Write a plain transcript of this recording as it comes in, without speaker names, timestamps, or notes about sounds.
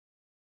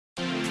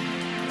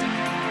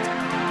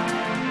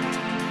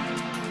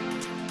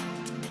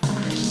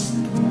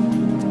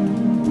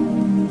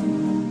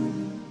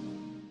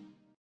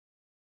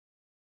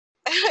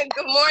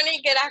Good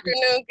morning, good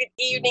afternoon, good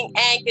evening,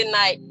 and good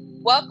night.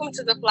 Welcome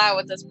to the Fly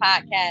With Us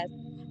podcast.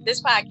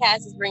 This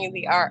podcast is bringing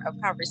the art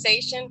of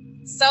conversation,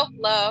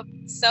 self-love,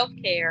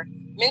 self-care,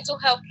 mental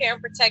health care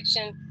and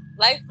protection,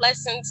 life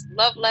lessons,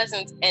 love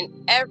lessons, and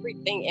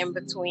everything in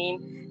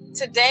between.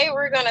 Today,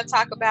 we're going to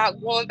talk about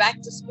going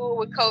back to school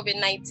with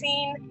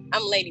COVID-19.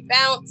 I'm Lady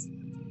Bounce.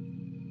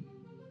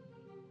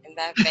 And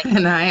that face.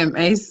 And I am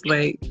A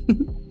Slate.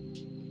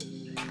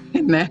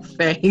 In that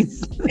face.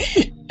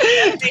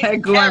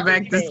 That going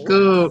back to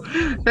school.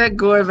 That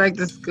going back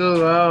to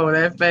school. Oh,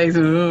 that face.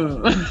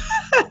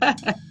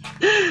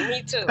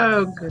 Me too.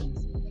 Oh, goodness.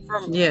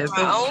 From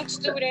my own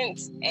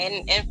students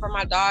and for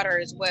my daughter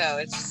as well.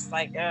 It's just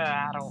like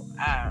I don't.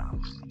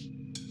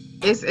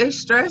 It's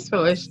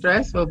stressful. It's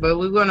stressful, but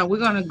we're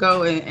gonna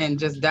go and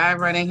just dive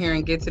right in here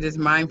and get to this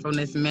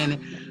mindfulness minute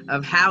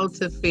of how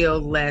to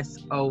feel less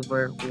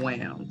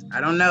overwhelmed.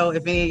 I don't know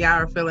if any of y'all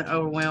are feeling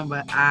overwhelmed,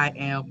 but I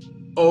am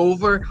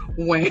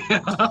overwhelmed.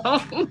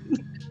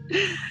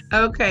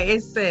 Okay,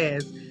 it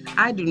says,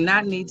 I do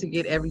not need to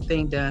get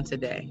everything done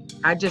today.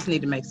 I just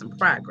need to make some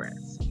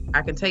progress.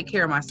 I can take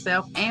care of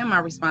myself and my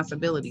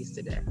responsibilities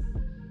today.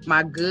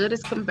 My good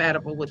is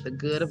compatible with the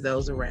good of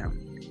those around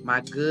me.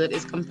 My good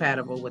is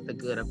compatible with the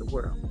good of the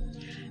world.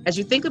 As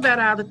you think about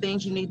all the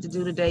things you need to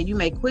do today, you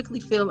may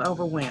quickly feel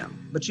overwhelmed,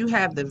 but you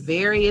have the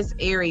various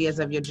areas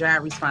of your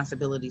job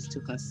responsibilities to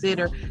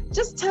consider.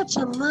 Just touch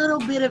a little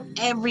bit of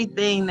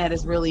everything that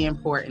is really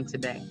important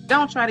today.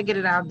 Don't try to get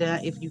it all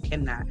done if you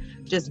cannot.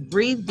 Just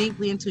breathe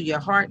deeply into your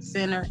heart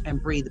center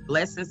and breathe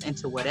blessings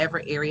into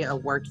whatever area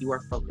of work you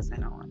are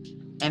focusing on.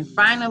 And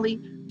finally,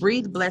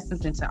 breathe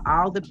blessings into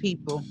all the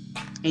people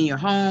in your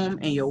home,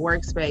 in your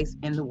workspace,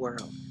 in the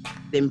world.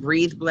 Then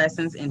breathe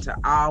blessings into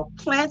all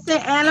plants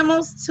and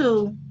animals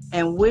too,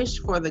 and wish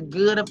for the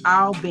good of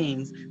all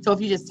beings. So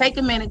if you just take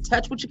a minute,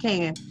 touch what you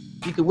can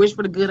wish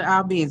for the good of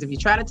all beings. If you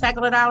try to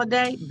tackle it all a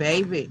day,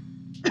 baby,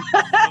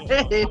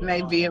 it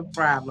may be a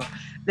problem.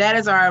 That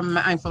is our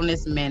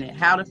mindfulness minute,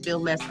 how to feel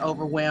less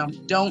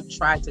overwhelmed. Don't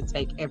try to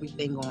take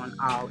everything on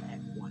all at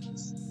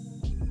once.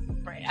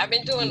 Right. I've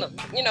been doing,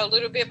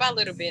 little bit by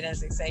little bit,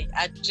 as they say.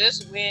 I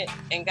just went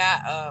and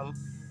got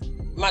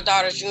my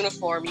daughter's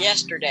uniform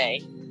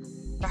yesterday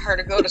for her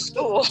to go to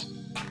school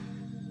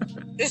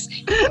this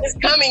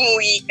coming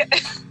week.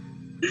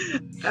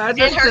 I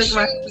just and her shoes,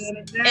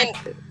 and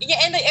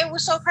it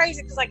was so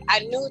crazy because I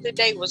knew the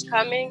day was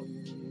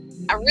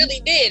coming. I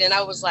really did, and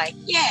I was like,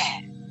 yeah,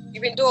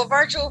 you've been doing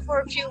virtual for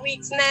a few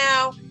weeks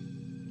now.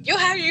 You'll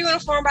have your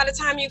uniform by the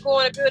time you go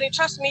in the building.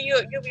 Trust me,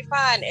 you'll be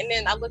fine. And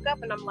then I look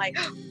up and I'm like,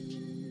 oh,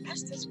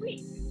 that's this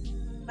week.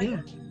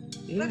 Yeah.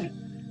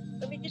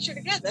 Let me get you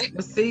together.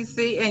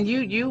 See, and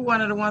you one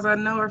of the ones I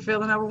know are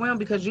feeling overwhelmed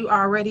because you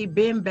already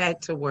been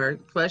back to work,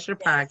 plus your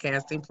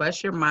podcasting,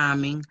 plus your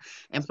momming,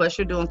 and plus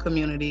you're doing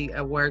community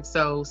work.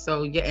 So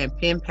yeah, and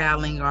pen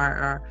paling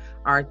our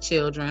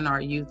children,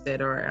 our youth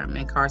that are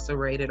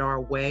incarcerated or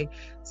away.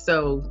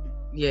 So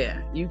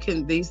yeah,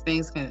 these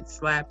things can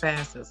slide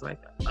past us like,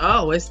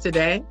 oh, it's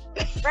today.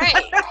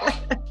 Right.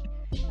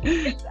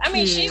 I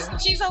mean,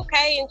 she's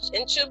okay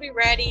and she'll be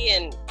ready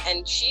and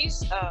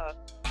she's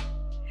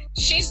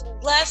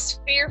less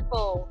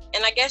fearful,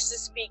 and I guess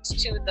this speaks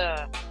to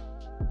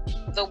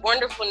the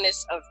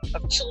wonderfulness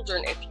of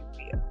children, if you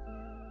will.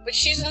 But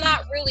she's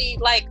not really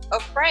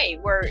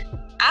afraid. Where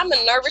I'm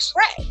a nervous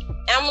wreck.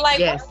 And I'm like,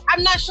 yes. Well,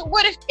 I'm not sure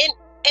what if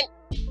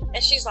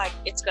and she's like,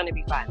 it's gonna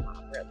be fine,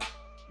 Mom. Really?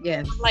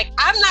 Yes.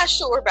 I'm not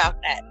sure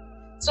about that.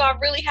 So I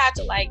really had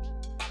to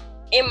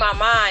in my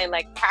mind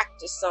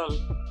practice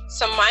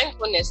some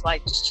mindfulness.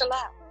 Just chill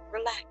out,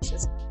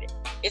 relax.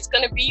 It's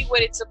going to be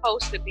what it's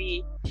supposed to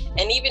be.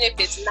 And even if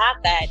it's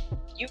not that,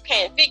 you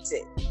can't fix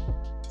it.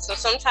 So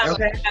sometimes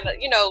I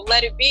gotta,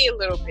 let it be a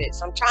little bit.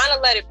 So I'm trying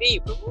to let it be,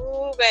 but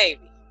ooh,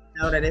 baby.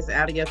 Know that it's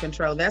out of your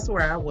control. That's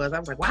where I was. I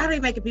was like, why are they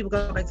making people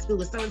go back to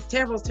school? It's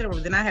terrible.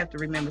 Then I have to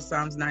remember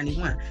Psalms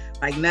 91.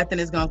 Nothing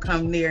is going to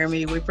come near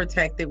me. We're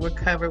protected. We're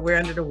covered. We're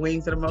under the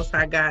wings of the Most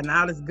High God and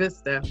all this good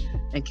stuff.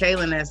 And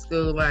Kaylin at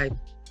school, it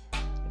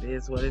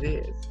is what it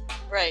is.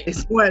 Right.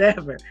 It's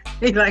whatever.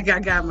 I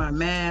got my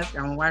mask.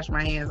 I'm going to wash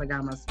my hands. I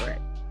got my spray.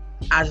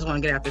 I just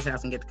want to get out this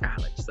house and get to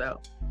college. So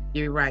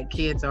you're right.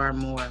 Kids are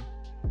more.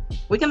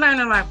 We can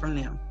learn a lot from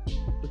them.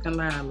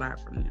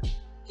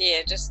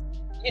 Yeah, just,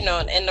 in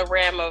the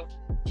realm of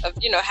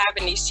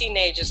having these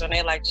teenagers and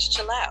they're just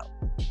chill out,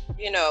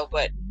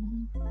 but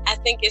I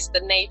think it's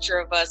the nature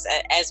of us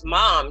as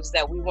moms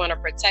that we want to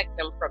protect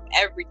them from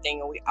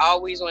everything. And we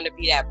always want to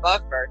be that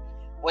buffer.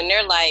 When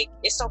they're like,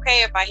 it's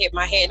okay if I hit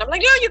my head. And I'm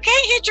like, no, you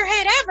can't hit your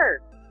head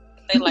ever.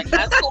 They're like,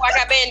 that's cool. I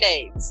got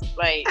Band-Aids.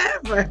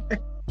 Ever.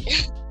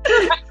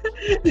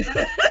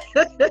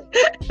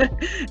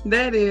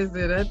 That is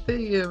it. I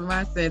think in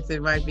my sense,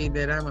 it might be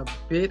that I'm a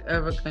bit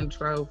of a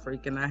control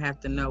freak and I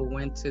have to know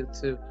when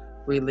to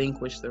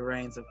relinquish the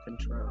reins of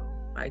control.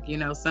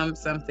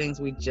 Some things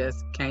we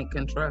just can't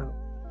control.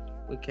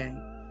 We can't.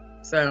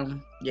 So,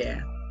 yeah.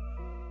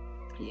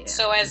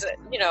 So as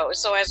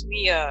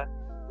we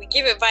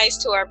give advice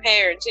to our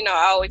parents,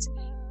 I always,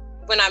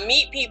 when I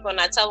meet people and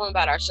I tell them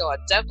about our show, I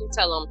definitely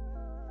tell them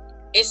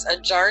it's a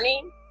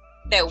journey,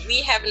 that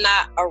we have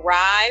not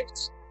arrived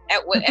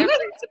at whatever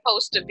it's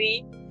supposed to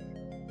be.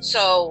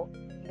 So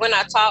when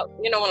I talk,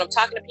 when I'm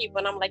talking to people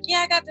and I'm like, yeah,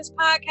 I got this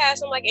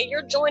podcast, I'm like, and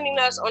you're joining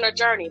us on a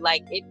journey.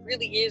 Like, it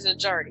really is a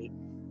journey.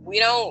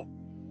 We don't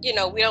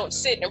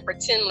sit and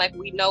pretend like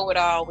we know it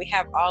all. We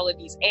have all of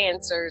these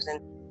answers, and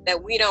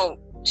that we don't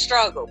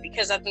struggle,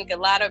 because I think a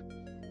lot of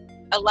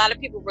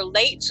people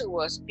relate to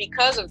us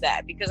because of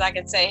that. Because I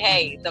can say,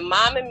 hey, the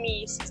mom in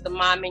me sees the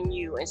mom in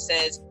you and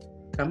says,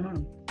 come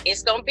on,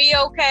 it's gonna be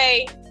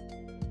okay,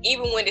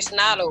 even when it's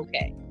not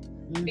okay.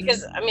 Mm-hmm.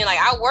 Because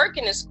I work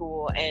in a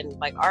school, and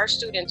like, our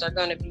students are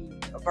gonna be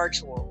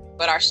virtual,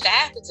 but our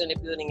staff is in the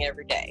building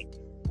every day,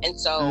 and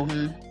so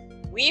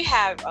we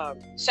have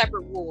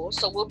separate rules.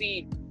 So we'll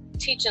be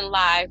teaching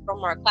live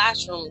from our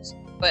classrooms,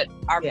 but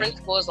our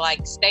principal is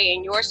like, stay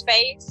in your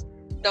space.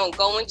 Don't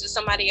go into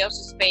somebody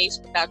else's space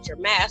without your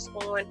mask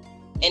on.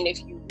 And if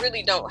you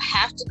really don't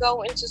have to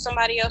go into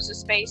somebody else's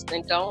space,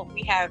 then don't.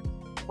 We have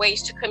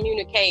ways to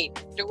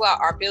communicate throughout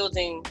our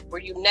building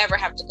where you never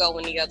have to go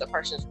in the other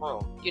person's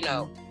room,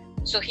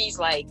 So he's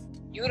like,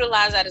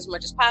 utilize that as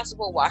much as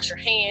possible. Wash your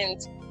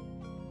hands,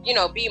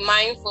 be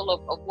mindful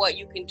of what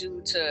you can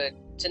do to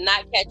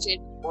not catch it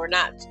or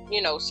not,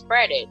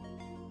 spread it.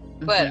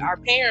 But our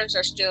parents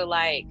are still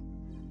like,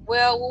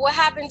 well, what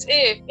happens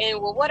if,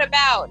 and well, what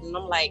about? And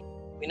I'm like,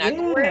 we're not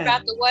gonna worry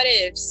about the what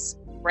ifs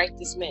right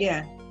this minute.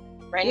 Yeah.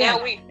 Right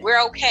now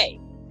we're okay.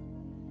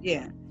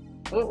 Yeah.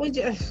 Well, we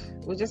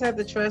just have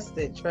to trust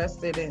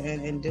it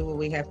and do what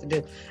we have to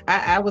do.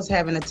 I was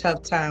having a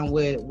tough time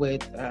with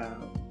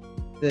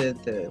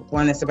the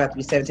one that's about to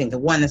be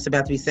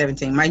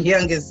 17, my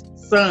youngest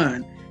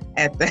son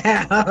at the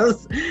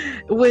house,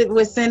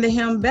 with sending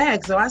him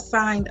back. So I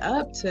signed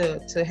up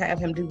to have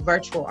him do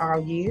virtual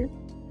all year.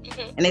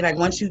 And they like,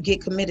 once you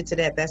get committed to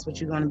that, that's what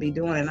you're going to be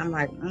doing. And I'm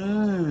like,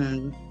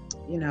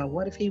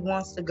 what if he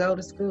wants to go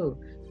to school?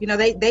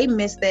 They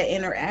miss that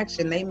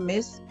interaction. They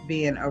miss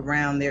being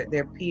around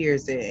their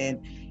peers and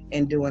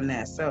doing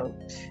that. So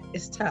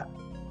it's tough.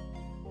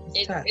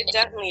 It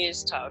definitely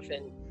is tough.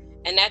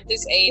 And at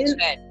this age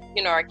that,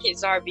 our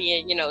kids are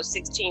being,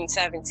 16,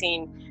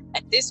 17,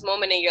 at this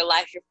moment in your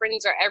life, your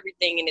friends are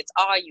everything, and it's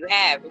all you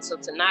have. And so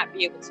to not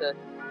be able to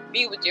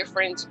be with your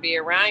friends, be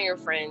around your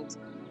friends,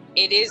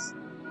 it is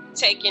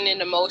taking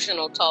an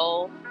emotional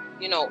toll,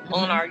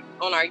 on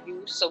our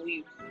youth. So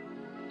we,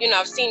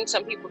 I've seen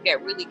some people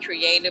get really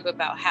creative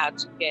about how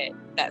to get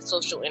that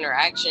social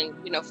interaction,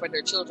 for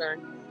their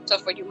children. So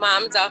for you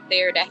moms out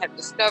there that have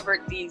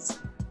discovered these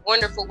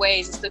wonderful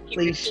ways to keep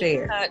your kids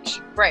in touch,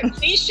 right?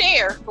 Please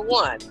share, for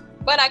one.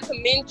 But I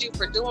commend you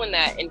for doing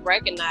that and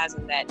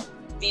recognizing that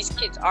these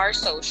kids are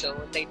social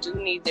and they do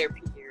need their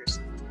peers,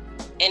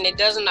 and it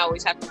doesn't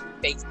always have to be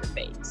face to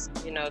face.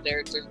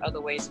 There's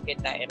other ways to get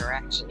that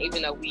interaction,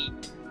 even though we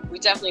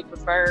definitely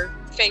prefer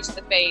face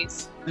to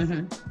face.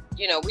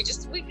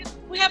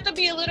 We have to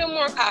be a little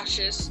more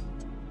cautious.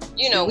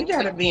 We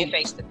gotta be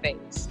face to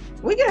face.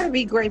 We gotta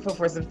be grateful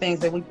for some things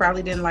that we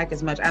probably didn't like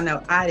as much. I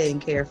know I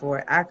didn't care for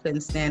it. I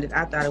couldn't stand it.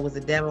 I thought it was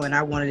a devil, and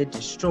I wanted it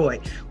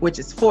destroyed, which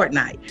is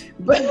Fortnite.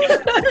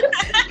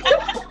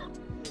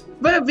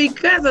 But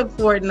because of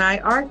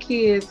Fortnite, our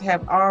kids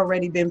have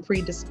already been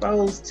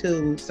predisposed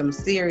to some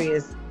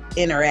serious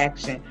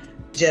interaction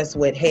just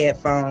with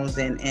headphones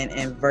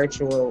and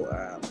virtual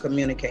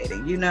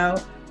communicating,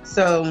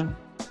 So,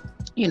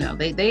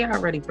 they are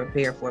already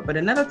prepared for it. But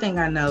another thing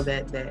I know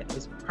that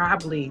is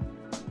probably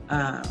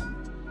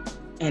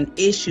an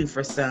issue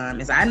for some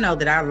is, I know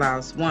that I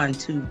lost 1,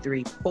 2,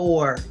 3,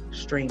 4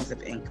 streams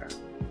of income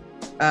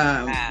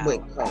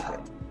with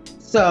COVID.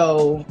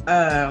 So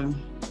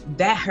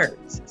that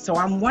hurts. So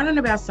I'm wondering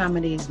about some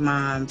of these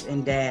moms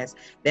and dads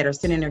that are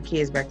sending their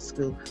kids back to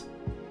school,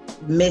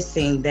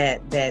 missing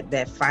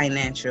that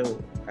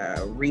financial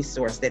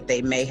resource that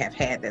they may have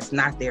had that's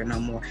not there no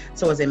more.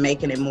 So is it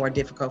making it more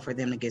difficult for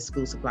them to get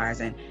school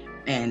supplies,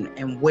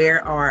 and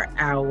where are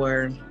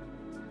our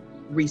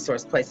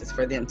resource places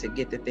for them to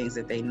get the things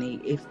that they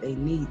need if they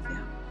need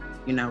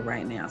them,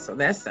 right now? So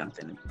that's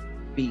something to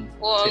be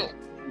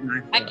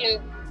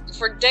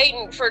for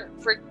Dayton, for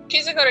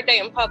kids that go to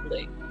Dayton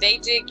Public, they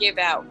did give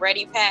out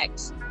ready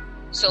packs.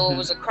 So it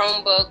was a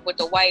Chromebook with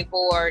a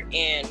whiteboard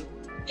and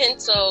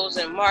pencils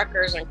and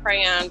markers and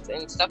crayons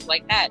and stuff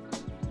like that.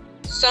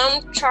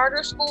 Some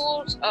charter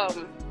schools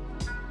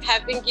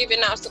have been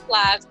giving out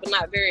supplies, but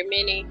not very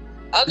many.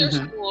 Other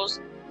schools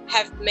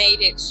have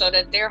made it so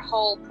that their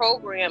whole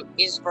program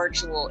is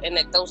virtual and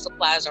that those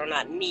supplies are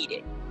not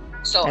needed.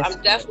 So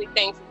I'm definitely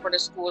thankful for the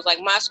schools. Like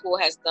my school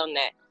has done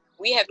that.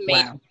 We have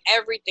made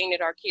everything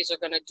that our kids are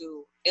going to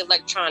do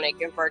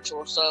electronic and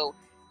virtual. So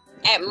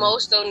at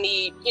most they'll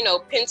need,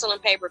 pencil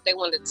and paper if they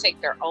want to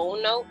take their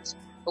own notes.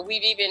 But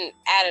we've even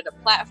added a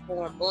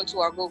platform onto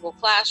our Google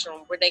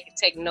Classroom where they can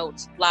take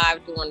notes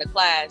live during the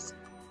class,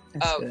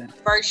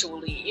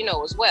 virtually,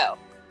 as well.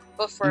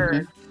 But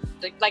for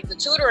the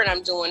tutoring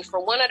I'm doing for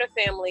one of the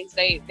families,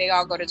 they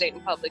all go to Dayton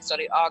Public, so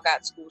they all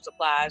got school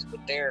supplies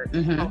with their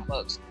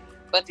notebooks.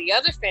 But the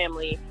other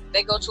family,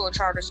 they go to a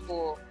charter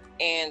school,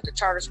 and the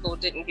charter school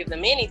didn't give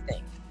them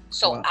anything.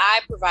 So Wow.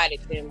 I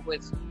provided them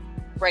with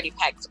ready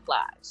packed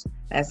supplies.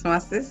 That's my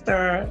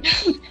sister.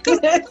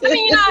 I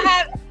mean,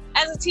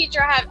 as a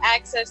teacher, I have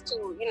access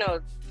to,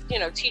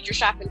 teacher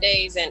shopping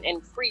days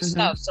and free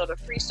stuff. So the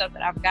free stuff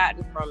that I've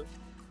gotten from,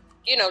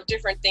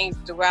 different things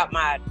throughout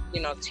my,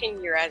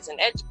 tenure as an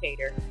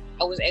educator,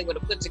 I was able to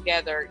put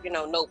together,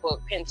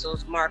 notebook,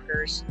 pencils,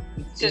 markers,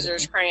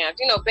 scissors, crayons,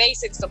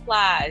 basic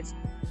supplies,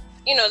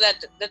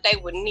 that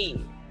they would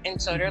need.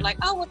 And so they're like,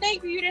 oh, well,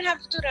 thank you. You didn't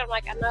have to do that. I'm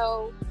like, I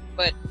know,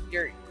 but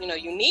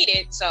you need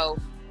it. So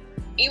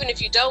even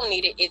if you don't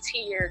need it, it's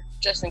here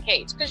just in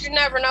case. Because you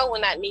never know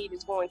when that need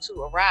is going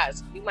to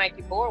arise. You might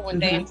get bored one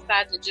day and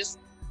decide to just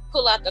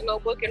pull out the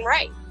notebook and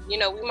write. We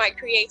might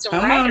create some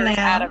writers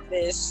out of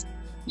this,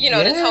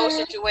 this whole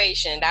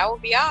situation. That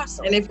would be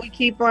awesome. And if we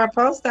keep our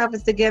post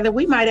office together,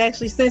 we might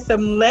actually send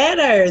some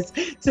letters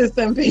to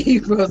some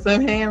people,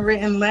 some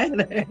handwritten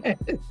letters.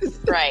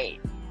 Right.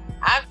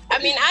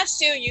 I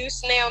still use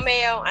snail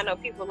mail. I know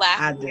people laugh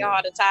at me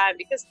all the time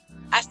because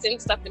I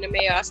send stuff in the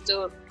mail. I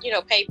still,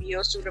 pay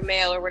bills through the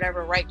mail or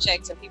whatever, write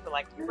checks, and people are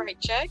like, you write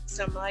checks?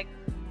 I'm like,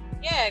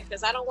 yeah,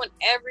 because I don't want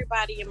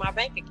everybody in my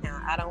bank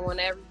account. I don't want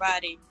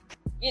everybody,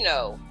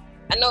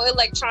 I know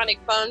electronic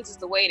funds is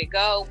the way to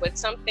go, but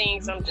some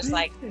things I'm just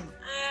like,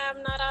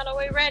 I'm not all the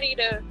way ready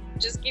to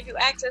just give you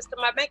access to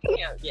my bank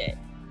account yet.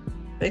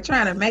 They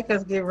trying to make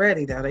us get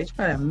ready, though. They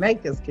trying to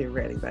make us get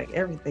ready. Like,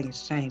 everything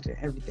is changing.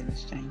 Everything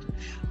is changing.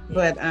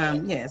 But,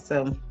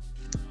 so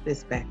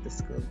this back to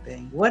school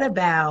thing. What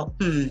about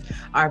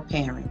our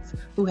parents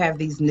who have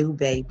these new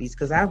babies?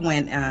 Because I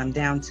went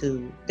down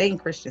to Dayton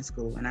Christian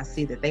School, and I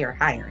see that they are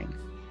hiring.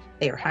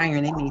 They are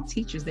hiring. They need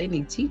teachers. They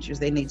need teachers.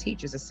 They need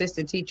teachers,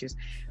 assistant teachers.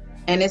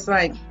 And it's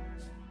like,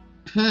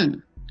 I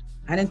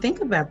didn't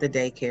think about the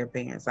daycare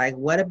parents. Like,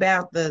 what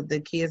about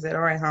the kids that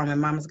are at home and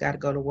mama's got to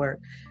go to work?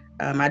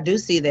 I do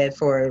see that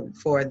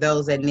for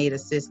those that need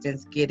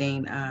assistance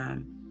getting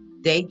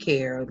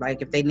daycare,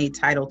 like if they need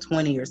Title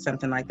 20 or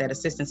something like that,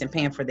 assistance in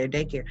paying for their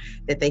daycare,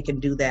 that they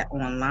can do that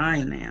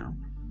online now.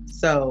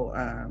 So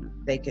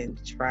they can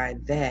try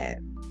that.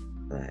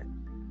 But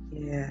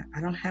yeah,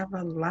 I don't have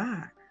a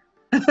lot.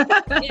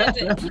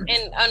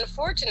 And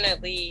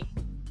unfortunately,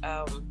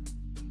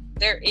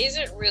 there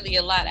isn't really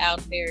a lot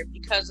out there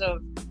because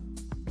of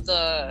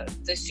the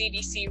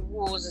CDC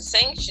rules and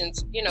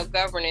sanctions,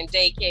 governing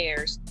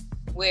daycares,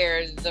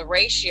 where the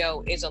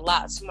ratio is a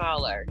lot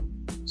smaller.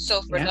 So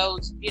for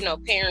those,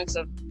 parents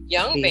of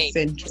young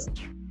babies,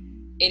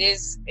 it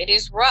is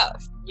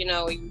rough,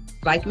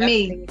 like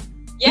me.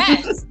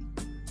 Yes.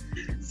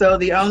 So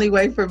the only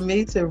way for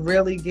me to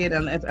really get,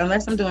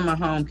 unless I'm doing my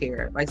home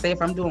care, like say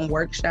if I'm doing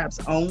workshops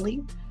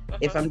only,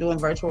 if I'm doing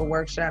virtual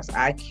workshops,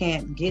 I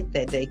can't get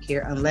that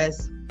daycare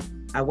unless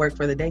I work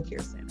for the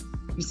daycare center.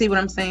 You see what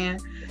I'm saying?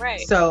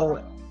 Right.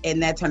 So in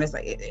that time, it's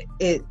like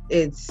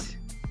it's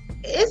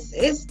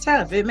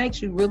tough. It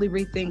makes you really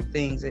rethink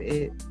things.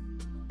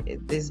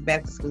 This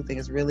back to school thing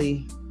is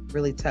really,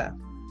 really tough.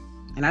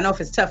 And I know if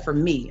it's tough for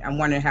me, I'm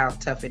wondering how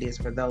tough it is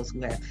for those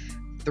who have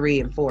 3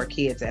 and 4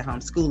 kids at home,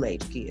 school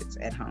age kids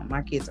at home.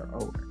 My kids are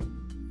older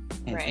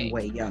and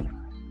way younger.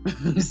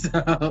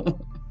 So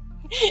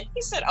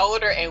he said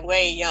older and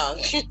way young.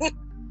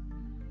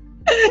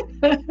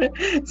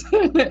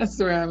 That's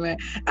where I'm at.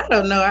 I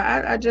don't know.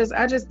 I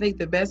just think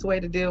the best way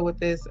to deal with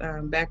this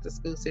back to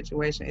school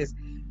situation is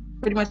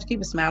pretty much keep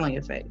a smile on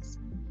your face.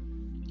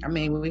 I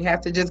mean, we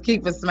have to just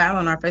keep a smile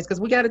on our face because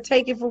we got to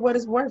take it for what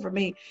it's worth. For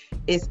me,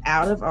 it's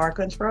out of our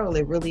control.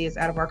 It really is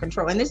out of our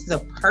control. And this is a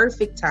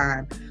perfect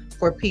time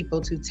for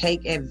people to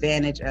take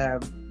advantage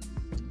of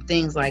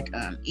things like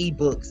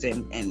ebooks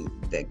and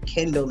the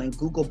Kindle and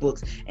Google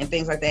Books and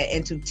things like that,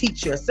 and to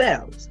teach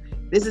yourselves.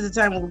 This is a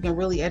time when we can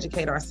really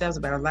educate ourselves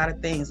about a lot of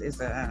things.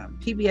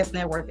 PBS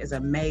Network is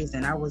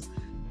amazing. I was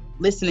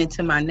listening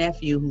to my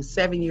nephew who's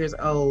 7 years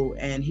old,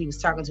 and he was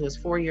talking to his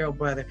 4-year-old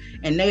brother,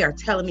 and they are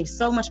telling me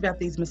so much about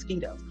these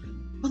mosquitoes.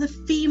 Well, the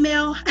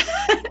female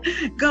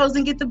goes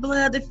and get the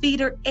blood to feed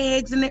her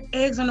eggs, and the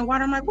eggs on the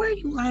water. I'm like, where are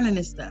you learning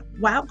this stuff?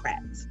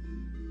 Wildcrafts.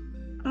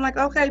 I'm like,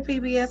 okay,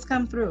 PBS,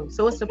 come through.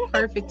 So it's the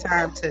perfect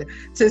time to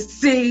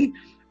see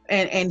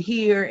and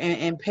hear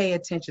and pay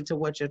attention to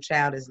what your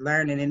child is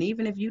learning. And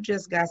even if you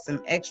just got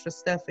some extra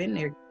stuff in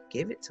there,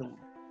 give it to them.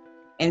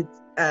 And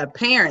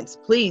parents,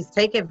 please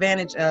take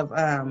advantage of,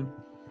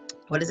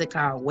 what is it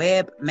called?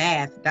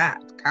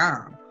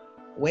 Webmath.com.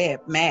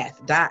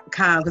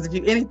 Webmath.com. Because if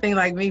you're anything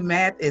like me,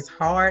 math is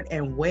hard,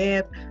 and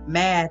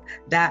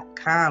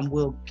webmath.com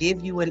will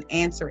give you an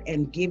answer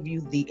and give you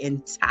the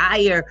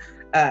entire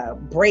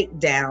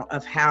breakdown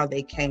of how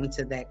they came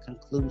to that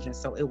conclusion.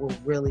 So it will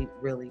really,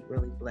 really,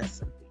 really bless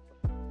some people.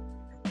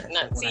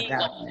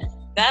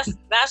 That's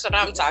what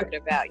I'm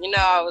talking about.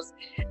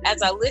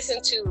 As I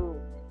listen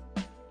to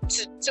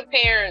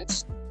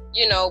parents,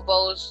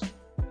 both,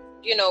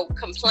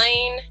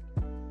 complain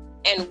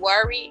and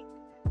worry,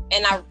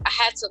 and I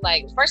had to,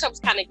 like, first I was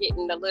kind of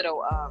getting a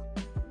little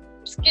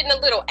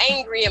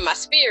angry in my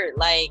spirit,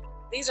 like,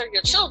 these are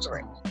your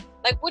children.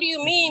 Like, what do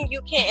you mean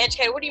you can't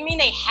educate? What do you mean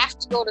they have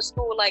to go to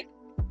school? Like,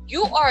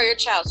 you are your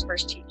child's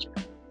first teacher.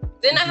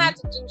 Then I had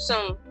to do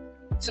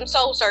some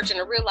soul searching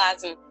and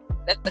realizing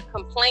that the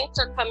complaints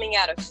are coming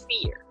out of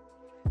fear,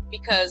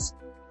 because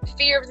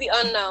fear of the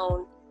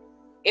unknown.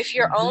 If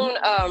your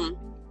own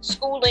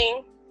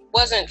schooling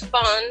wasn't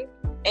fun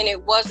and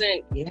it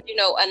wasn't,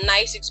 a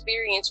nice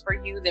experience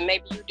for you, then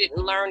maybe you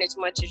didn't learn as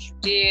much as you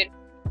did,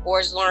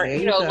 or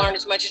learn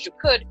as much as you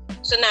could.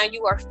 So now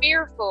you are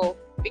fearful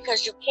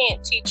because you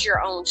can't teach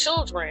your own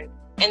children.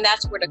 And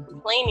that's where the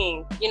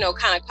complaining,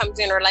 kind of comes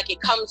in, or like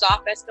it comes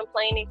off as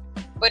complaining,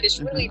 but it's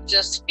really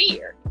just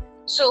fear.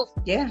 So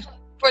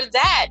for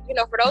that,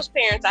 for those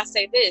parents, I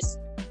say this: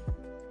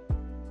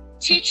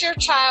 teach your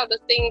child the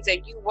things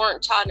that you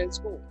weren't taught in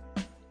school.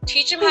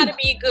 Teach them how to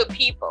be good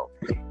people.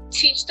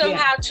 Teach them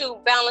how to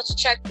balance a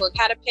checkbook,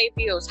 how to pay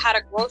bills, how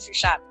to grocery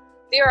shop.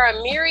 There are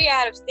a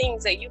myriad of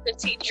things that you can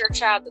teach your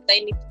child that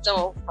they need to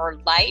know for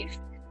life,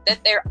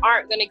 that they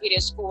aren't going to get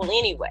in school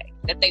anyway,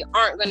 that they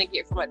aren't going to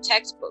get from a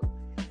textbook.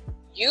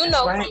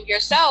 From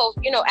yourself,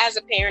 as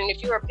a parent,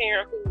 if you're a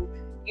parent who,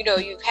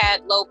 you've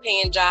had low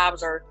paying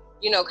jobs, or,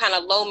 kind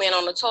of low man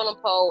on the totem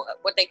pole,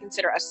 what they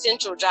consider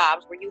essential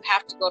jobs where you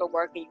have to go to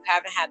work and you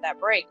haven't had that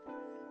break.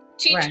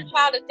 Teach your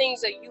child the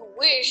things that you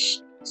wish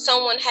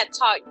someone had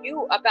taught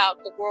you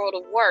about the world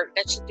of work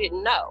that you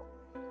didn't know.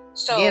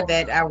 So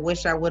that I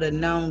wish I would have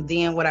known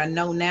then what I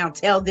know now.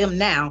 Tell them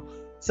now,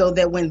 so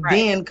that when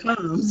then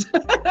comes,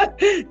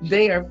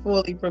 they are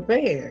fully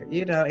prepared.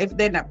 If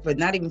they're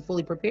not even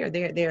fully prepared,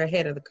 they're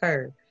ahead of the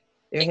curve.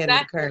 They're ahead of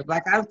the curve.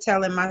 Like I'm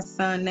telling my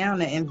son now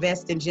to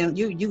invest in Gym.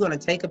 You're going to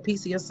take a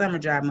piece of your summer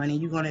job money.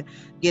 You're going to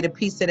get a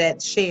piece of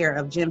that share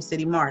of Gym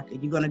City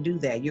Market. You're going to do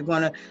that. You're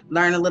going to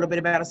learn a little bit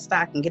about a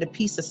stock and get a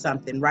piece of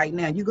something right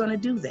now. You're going to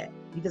do that,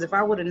 because if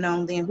I would have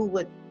known then,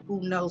 who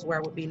knows where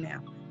I would be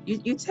now?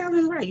 You tell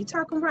him right. You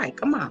talking right.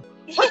 Come on.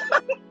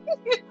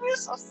 You're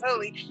so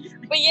silly.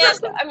 But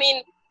yes, if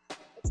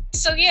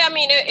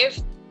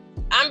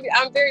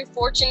I'm very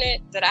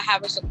fortunate that I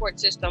have a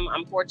support system.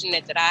 I'm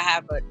fortunate that I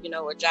have a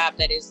job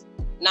that is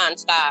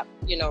nonstop,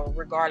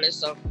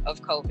 regardless of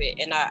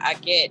COVID. And I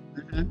get,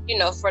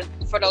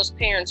 for those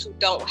parents who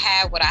don't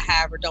have what I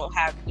have, or don't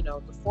have,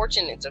 the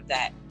fortunates of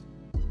that,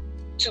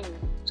 to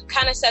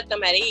kind of set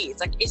them at ease.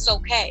 Like, it's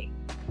okay.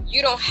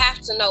 You don't have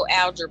to know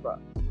algebra,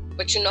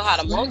 but you know how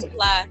to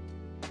multiply.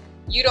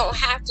 You don't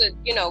have to,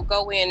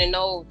 go in and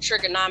know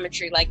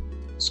trigonometry. Like,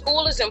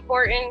 school is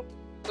important,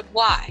 but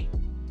why?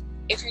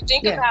 If you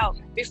think about,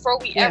 before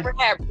we ever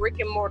had brick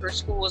and mortar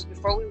schools,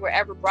 before we were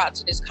ever brought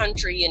to this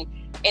country and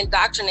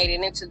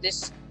indoctrinated into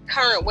this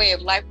current way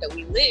of life that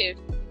we live,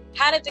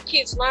 how did the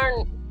kids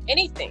learn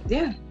anything?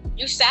 Yeah.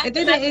 You sat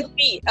them at the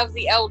feet of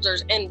the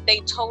elders and they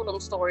told them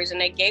stories and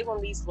they gave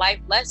them these life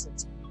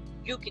lessons.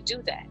 You could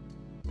do that.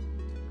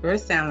 It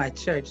sounds like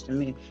church to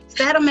me.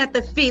 Sat them at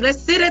the feet.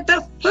 Let's sit at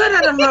the foot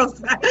of the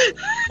Most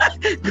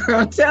High. Girl,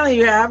 I'm telling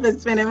you how I've been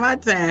spending my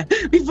time.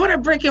 Before the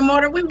brick and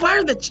mortar, we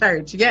were the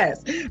church,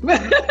 yes.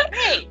 But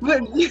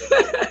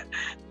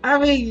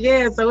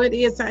so it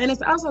is. And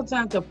it's also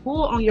time to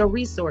pull on your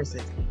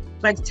resources.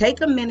 Like, take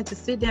a minute to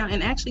sit down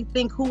and actually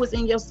think who is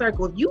in your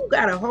circle. If you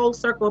got a whole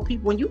circle of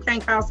people and you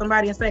can't call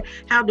somebody and say,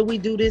 how do we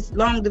do this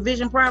long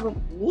division problem?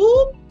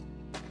 Whoop.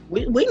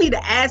 We need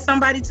to add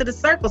somebody to the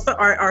circle,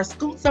 or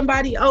scoot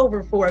somebody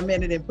over for a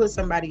minute and put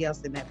somebody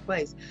else in that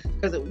place.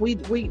 Because we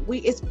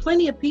it's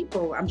plenty of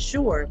people, I'm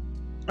sure,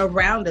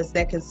 around us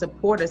that can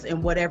support us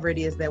in whatever it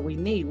is that we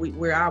need.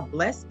 We're all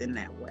blessed in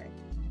that way.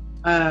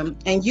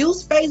 And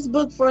use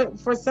Facebook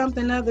for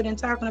something other than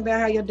talking about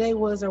how your day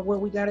was or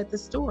what we got at the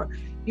store.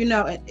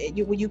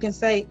 You can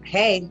say,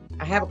 hey,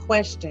 I have a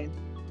question.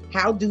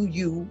 How do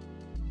you?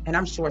 And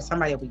I'm sure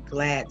somebody will be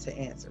glad to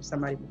answer.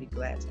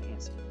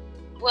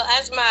 Well,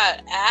 I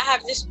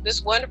have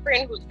this one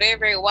friend who's very,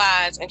 very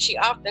wise, and she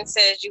often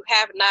says, you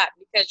have not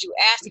because you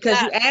ask not.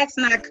 Because you ask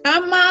not.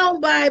 Come on,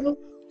 Bible.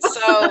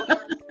 So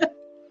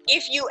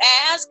if you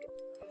ask,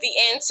 the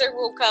answer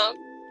will come.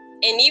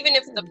 And even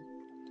if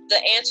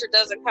the answer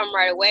doesn't come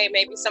right away,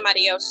 maybe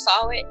somebody else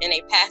saw it and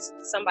they pass it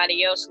to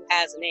somebody else who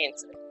has an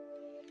answer.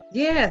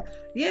 Yeah.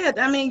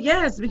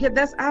 Yes, because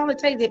that's all it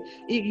takes.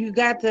 You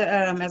got to,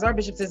 as our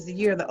bishop says, the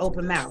year of the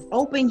open mouth.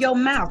 Open your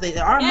mouth.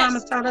 Our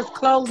mamas taught us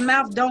closed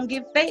mouth don't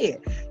get fed.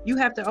 You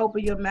have to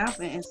open your mouth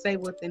and say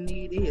what the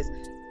need is.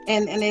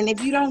 And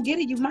if you don't get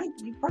it, you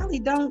probably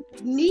don't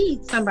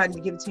need somebody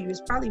to give it to you.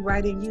 It's probably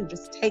right in you.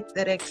 Just take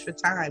that extra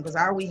time, because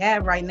all we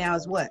have right now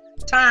is what?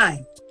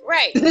 Time.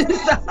 Right.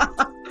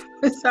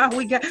 That's all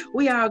we got.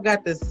 We all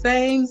got the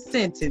same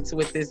sentence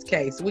with this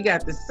case. We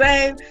got the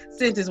same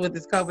sentence with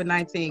this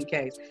COVID-19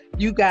 case.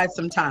 You got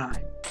some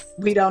time.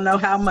 We don't know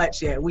how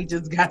much yet. We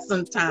just got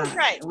some time.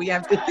 Right. We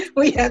have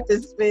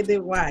to spend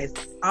it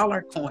wisely. All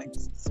our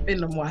coins,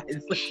 spend them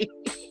wisely.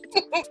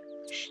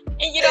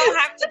 And you don't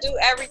have to do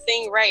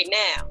everything right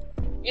now.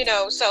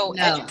 So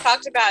as you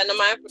talked about in the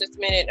mindfulness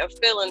minute of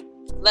feeling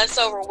less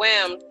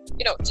overwhelmed,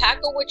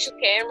 tackle what you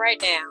can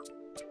right now,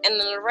 and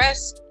then the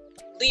rest,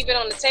 leave it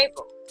on the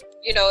table.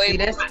 You know, see,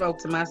 that spoke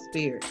to my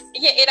spirit.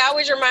 Yeah, it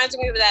always reminds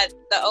me of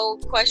the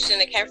old question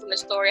that came from the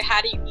story: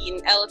 how do you eat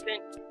an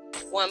elephant?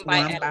 One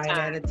bite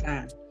at a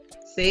time.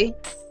 See,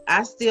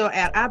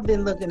 I've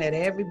been looking at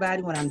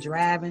everybody when I'm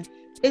driving.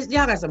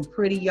 Y'all got some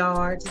pretty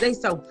yards. They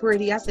so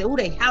pretty. I said, oh,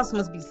 their house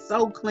must be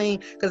so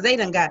clean because they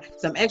done got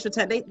some extra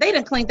time. They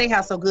done cleaned their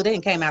house so good they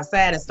done came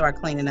outside and start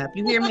cleaning up.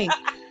 You hear me?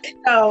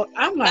 So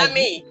I'm like, not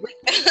me.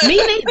 Me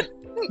neither.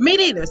 Me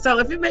neither. So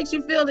if it makes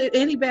you feel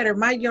any better,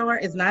 my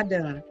yard is not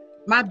done.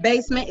 My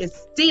basement is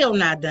still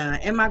not done,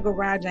 and my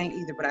garage ain't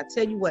either. But I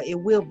tell you what, it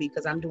will be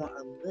because I'm doing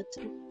a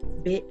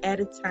little bit at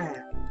a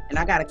time. And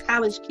I got a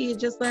college kid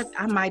just left.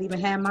 I might even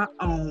have my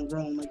own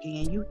room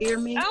again. You hear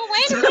me?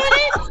 Oh, wait a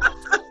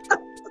minute.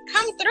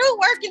 Come through,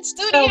 working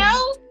studio.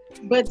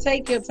 But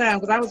take your time,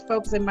 because I was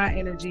focusing my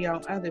energy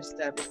on other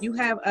stuff. If you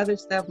have other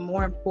stuff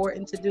more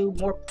important to do,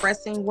 more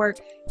pressing work,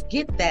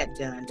 get that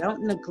done.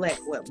 Don't neglect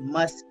what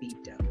must be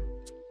done.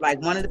 Like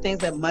one of the things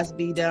that must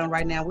be done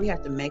right now, we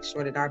have to make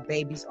sure that our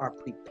babies are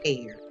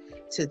prepared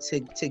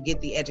to get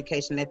the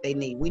education that they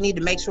need. We need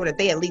to make sure that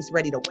they at least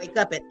ready to wake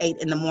up at 8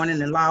 in the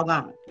morning and log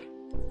on.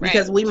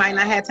 Because we might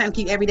not have time to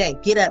keep every day.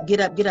 Get up.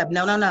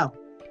 No.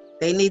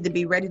 They need to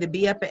be ready to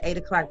be up at 8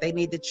 o'clock. They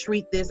need to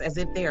treat this as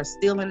if they are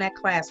still in that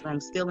classroom,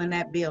 still in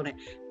that building.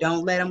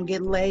 Don't let them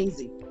get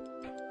lazy.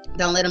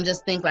 Don't let them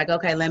just think like,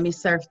 okay, let me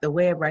surf the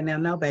web right now.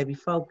 No, baby,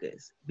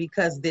 focus.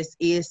 Because this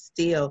is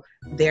still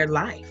their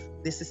life.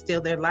 This is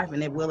still their life,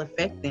 and it will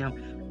affect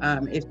them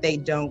if they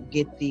don't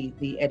get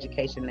the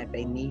education that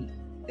they need.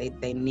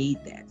 They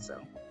need that.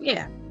 So,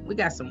 yeah, we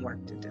got some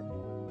work to do.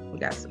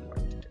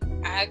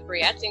 I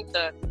agree. I think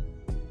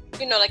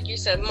like you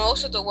said,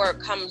 most of the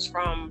work comes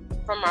from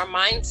our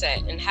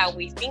mindset and how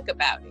we think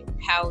about it.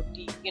 How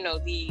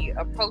the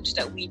approach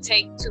that we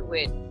take to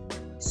it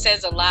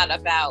says a lot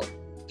about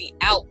the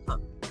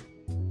outcome.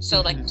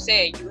 So like you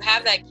said, you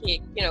have that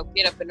kid,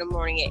 get up in the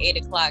morning at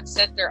 8 o'clock,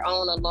 set their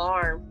own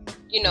alarm,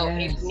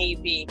 if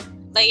need be,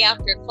 lay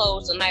out their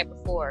clothes the night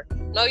before.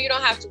 No, you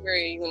don't have to wear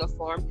your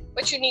uniform,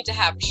 but you need to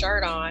have a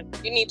shirt on.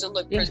 You need to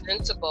look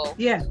presentable.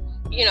 Yeah.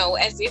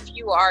 As if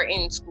you are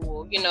in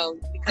school,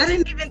 I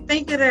didn't even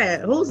think of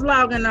that. Who's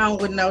logging on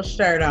with no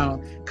shirt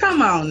on?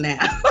 Come on now.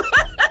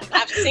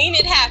 I've seen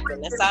it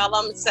happen. That's all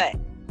I'm going to say.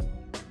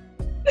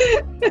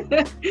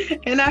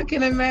 And I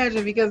can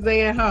imagine because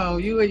they at home.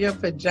 You in your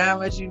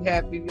pajamas, you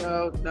happy.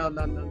 Oh, no.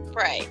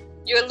 Right.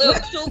 You're a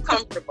little too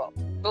comfortable.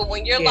 But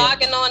when you're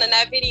logging on and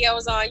that video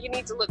is on, you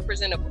need to look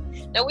presentable.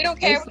 Now, we don't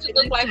care what you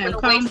look like from the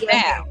waist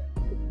down.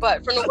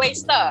 But from the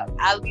waist up,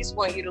 I at least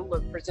want you to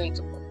look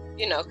presentable.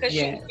 Because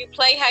you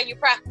play how you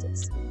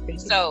practice.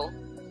 So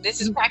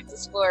this is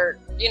practice for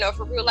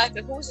real life.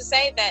 And who's to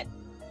say that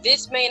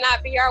this may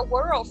not be our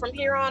world from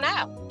here on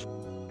out?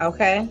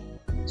 Okay.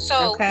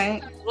 So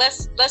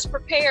let's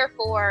prepare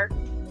for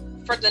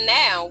the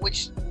now,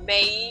 which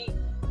may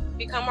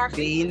become our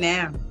future. Be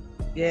now.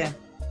 Yeah.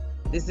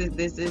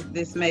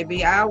 This may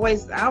be. I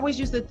always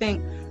used to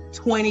think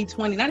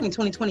 2020, not even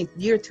 2020,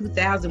 year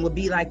 2000 would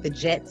be like the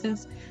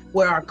Jetsons,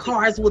 where our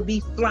cars would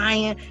be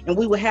flying and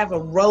we would have a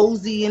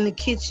Rosie in the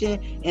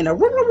kitchen and a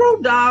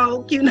roo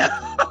dog,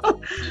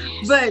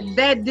 But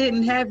that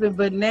didn't happen.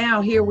 But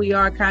now here we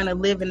are kind of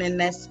living in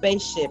that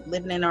spaceship,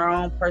 living in our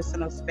own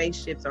personal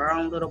spaceships, our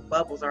own little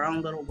bubbles, our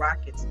own little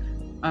rockets,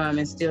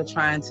 and still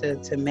trying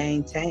to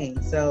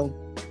maintain. So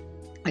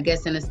I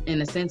guess in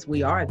a sense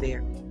we are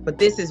there. But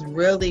this is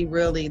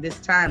this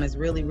time is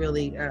really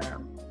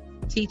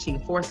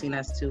forcing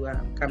us to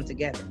come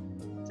together.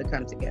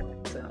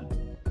 So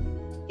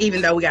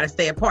even though we got to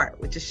stay apart,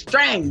 which is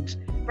strange.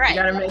 Right. We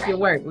got to make it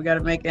work. We got to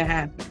make it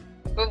happen.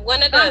 But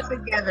one of the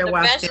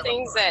best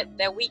things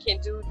that we can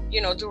do,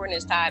 during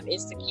this time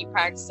is to keep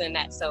practicing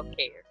that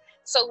self-care.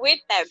 So with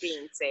that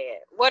being said,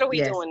 what are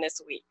we doing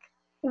this week?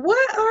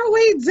 What are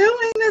we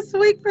doing this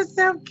week for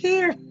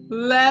self-care?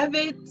 Love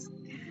it.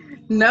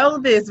 Know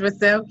this for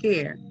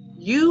self-care.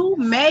 You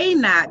may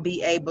not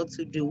be able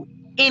to do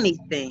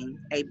anything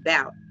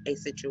about a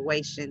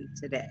situation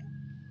today.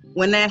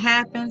 When that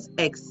happens,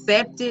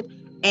 accept it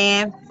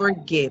and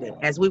forget it.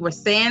 As we were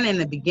saying in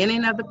the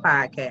beginning of the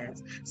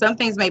podcast, some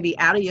things may be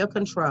out of your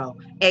control.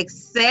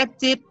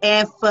 Accept it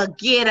and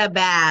forget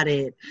about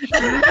it.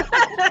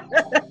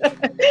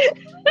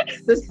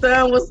 The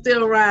sun will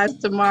still rise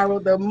tomorrow.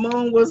 The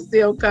moon will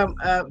still come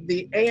up.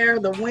 The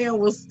wind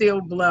will still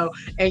blow.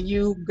 And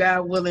you,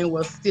 God willing,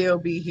 will still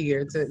be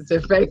here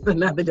to face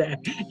another day.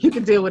 You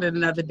can deal with it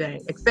another day.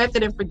 Accept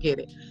it and forget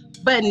it.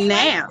 But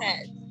now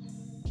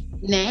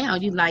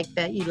you like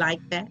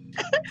that.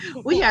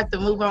 We have to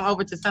move on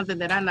over to something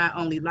that I not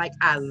only like,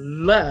 I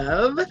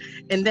love,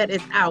 and that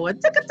is our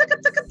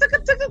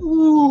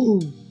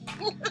ooh.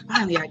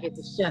 Finally, I get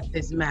to shut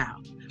this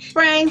mouth.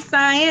 Brain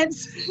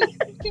science.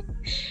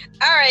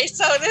 All right,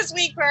 so this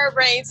week for our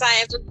brain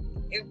science,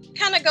 we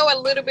kind of go a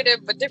little bit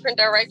of a different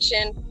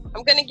direction.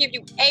 I'm going to give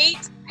you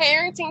 8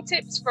 parenting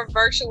tips for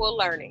virtual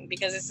learning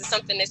because this is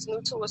something that's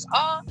new to us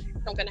all.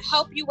 I'm going to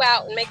help you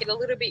out and make it a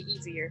little bit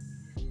easier.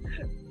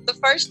 The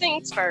first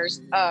things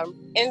first,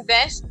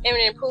 invest in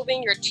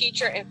improving your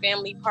teacher and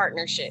family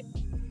partnership.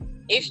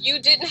 If you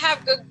didn't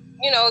have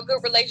a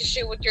good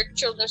relationship with your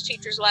children's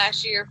teachers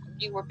last year,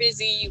 you were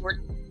busy, you were,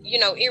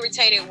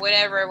 irritated,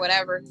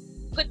 whatever,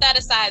 put that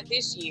aside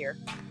this year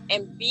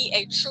and be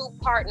a true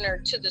partner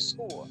to the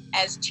school.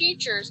 As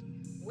teachers,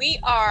 we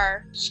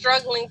are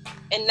struggling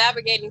and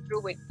navigating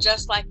through it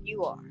just like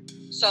you are.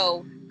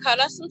 So cut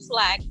us some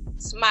slack,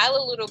 smile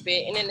a little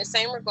bit, and in the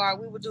same regard,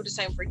 we will do the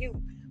same for you.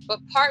 But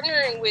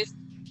partnering with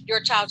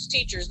your child's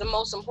teacher is the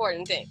most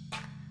important thing,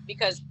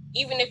 because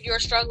even if you're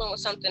struggling with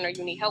something or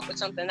you need help with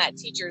something, that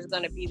teacher is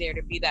going to be there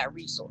to be that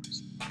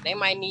resource. They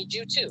might need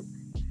you too.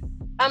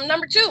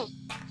 Number 2,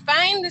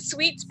 find the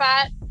sweet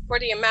spot for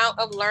the amount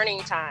of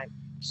learning time.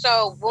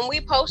 So when we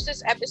post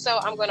this episode,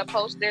 I'm going to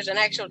post, there's an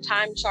actual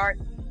time chart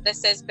that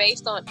says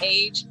based on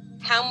age,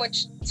 how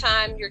much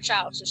time your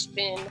child should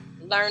spend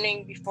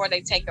learning before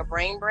they take a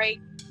brain break.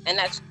 And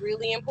that's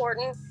really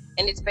important.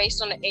 And it's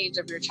based on the age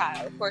of your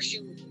child. Of course,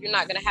 you're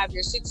not going to have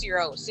your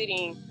 6-year-old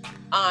sitting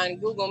on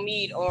Google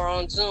Meet or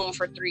on Zoom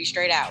for 3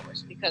 straight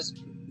hours, because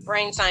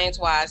brain science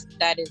wise,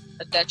 that is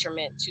a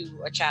detriment to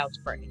a child's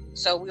brain.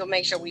 So we'll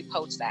make sure we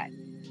post that.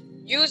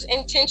 Use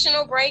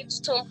intentional breaks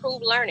to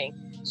improve learning.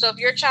 So if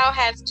your child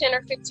has 10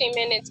 or 15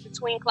 minutes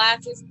between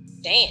classes,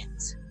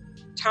 dance.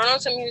 Turn on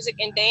some music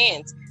and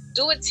dance.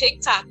 Do a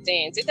TikTok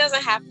dance. It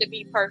doesn't have to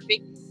be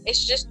perfect.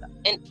 It's just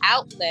an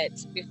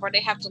outlet before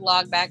they have to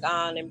log back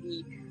on and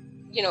be,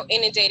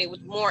 inundated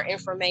with more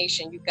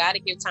information. You got to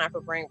give time for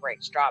brain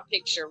breaks. Draw a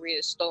picture, read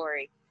a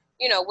story,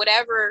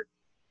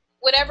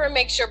 whatever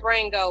makes your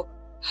brain go,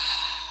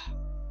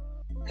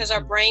 because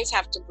our brains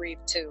have to breathe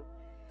too.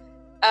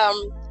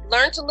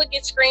 Learn to look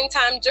at screen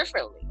time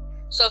differently.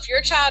 So if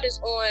your child is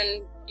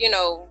on,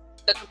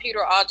 the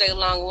computer all day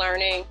long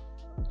learning,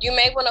 you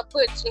may want to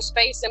put some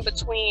space in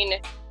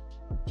between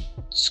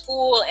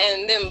school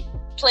and them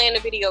playing a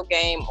video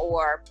game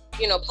or,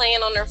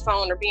 playing on their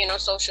phone or being on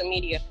social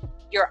media.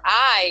 Your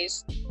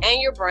eyes and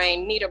your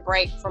brain need a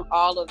break from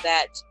all of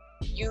that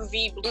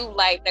UV blue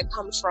light that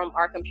comes from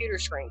our computer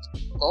screens.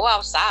 Go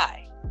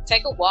outside,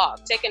 take a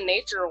walk, take a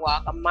nature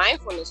walk, a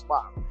mindfulness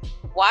walk.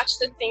 Watch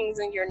the things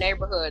in your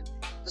neighborhood.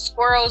 The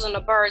squirrels and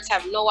the birds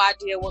have no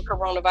idea what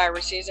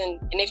coronavirus is. And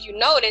if you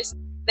notice,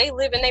 they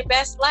live in their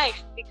best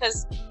life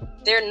because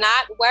they're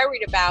not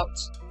worried about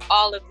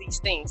all of these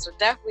things. So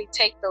definitely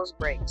take those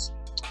breaks.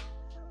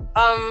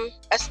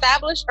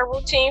 Establish a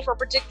routine for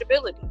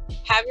predictability.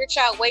 Have your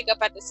child wake up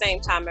at the same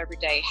time every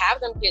day. Have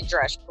them get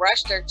dressed,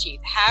 brush their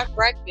teeth, have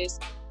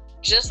breakfast,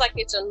 just like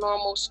it's a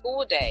normal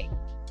school day.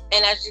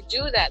 And as you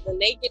do that, then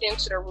they get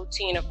into the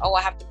routine of,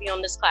 I have to be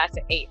on this class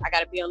at 8. I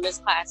got to be on this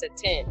class at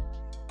 10.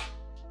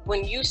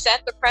 When you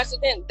set the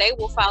precedent, they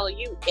will follow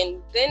you.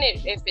 And then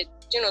if it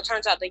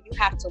turns out that you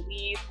have to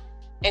leave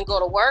and go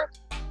to work,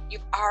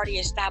 you've already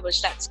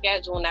established that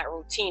schedule and that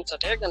routine. So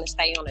they're going to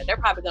stay on it. They're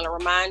probably going to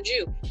remind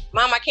you,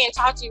 Mom, I can't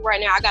talk to you right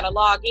now. I got to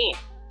log in.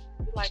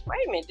 You're like,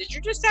 wait a minute, did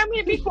you just tell me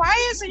to be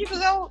quiet so you can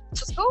go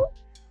to school?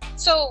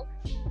 So,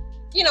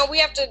 we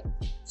have to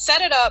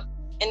set it up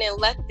and then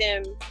let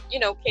them,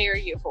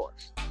 carry you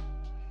forth.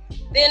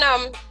 Then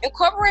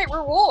incorporate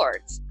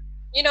rewards.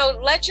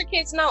 Let your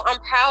kids know, I'm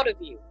proud of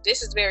you.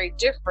 This is very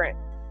different.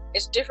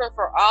 It's different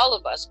for all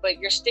of us, but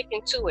you're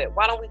sticking to it.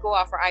 Why don't we go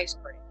out for ice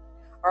cream?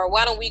 Or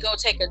why don't we go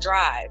take a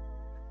drive?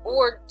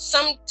 Or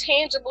some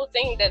tangible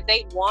thing that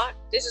they want.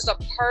 This is a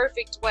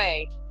perfect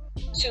way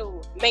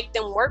to make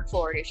them work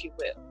for it, if you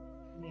will.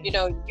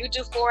 Yeah. You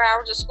do 4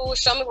 hours of school.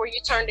 Show me where you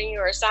turned in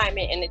your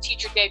assignment and the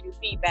teacher gave you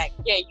feedback.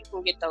 Yeah, you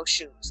can get those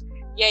shoes.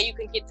 Yeah, you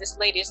can get this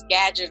latest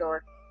gadget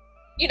or,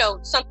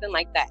 something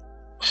like that.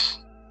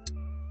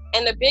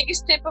 And the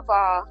biggest tip of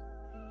all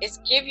is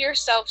give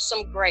yourself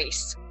some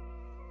grace.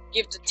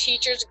 Give the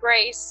teachers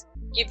grace.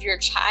 Give your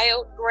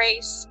child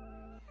grace.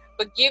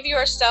 But give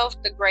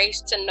yourself the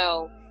grace to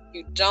know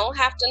you don't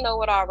have to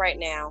know it all right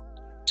now.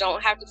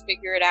 Don't have to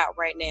figure it out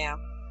right now.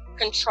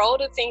 Control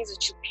the things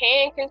that you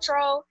can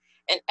control,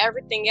 and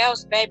everything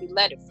else, baby,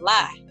 let it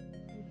fly.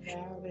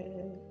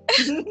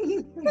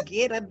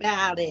 Forget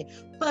about it.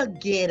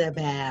 Forget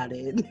about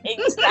it.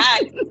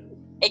 Exactly.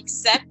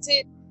 Accept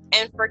it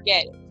and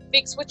forget it.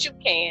 Fix what you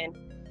can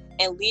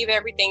and leave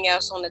everything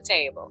else on the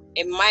table.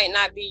 It might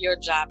not be your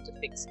job to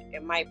fix it.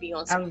 It might be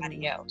on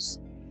somebody else.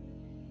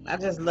 I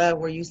just love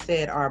where you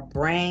said our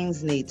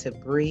brains need to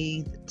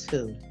breathe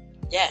too.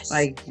 Yes.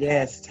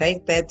 Yes,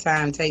 take that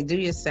time. Do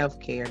your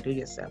self-care.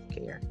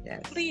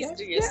 Yes. Please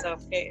do your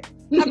self-care.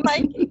 I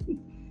like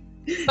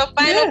it. But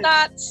final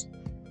thoughts,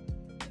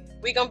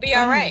 we gonna be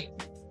all right.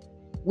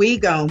 We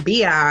gonna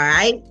be all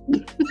right.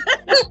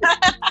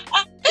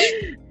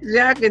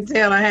 Y'all can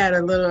tell I had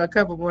a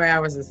couple more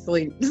hours of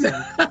sleep. So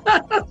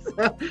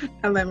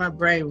I let my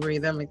brain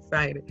breathe. I'm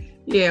excited.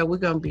 Yeah, we're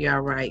going to be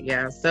all right,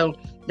 y'all. So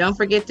don't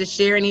forget to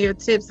share any of your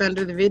tips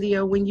under the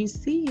video when you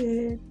see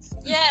it.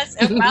 Yes,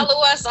 and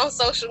follow us on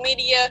social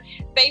media,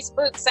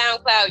 Facebook,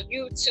 SoundCloud,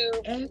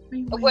 YouTube,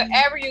 everywhere.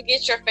 Wherever you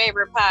get your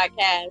favorite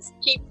podcast.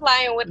 Keep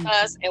flying with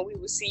us, and we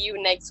will see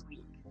you next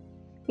week.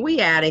 We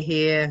out of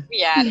here.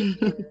 We out of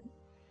here.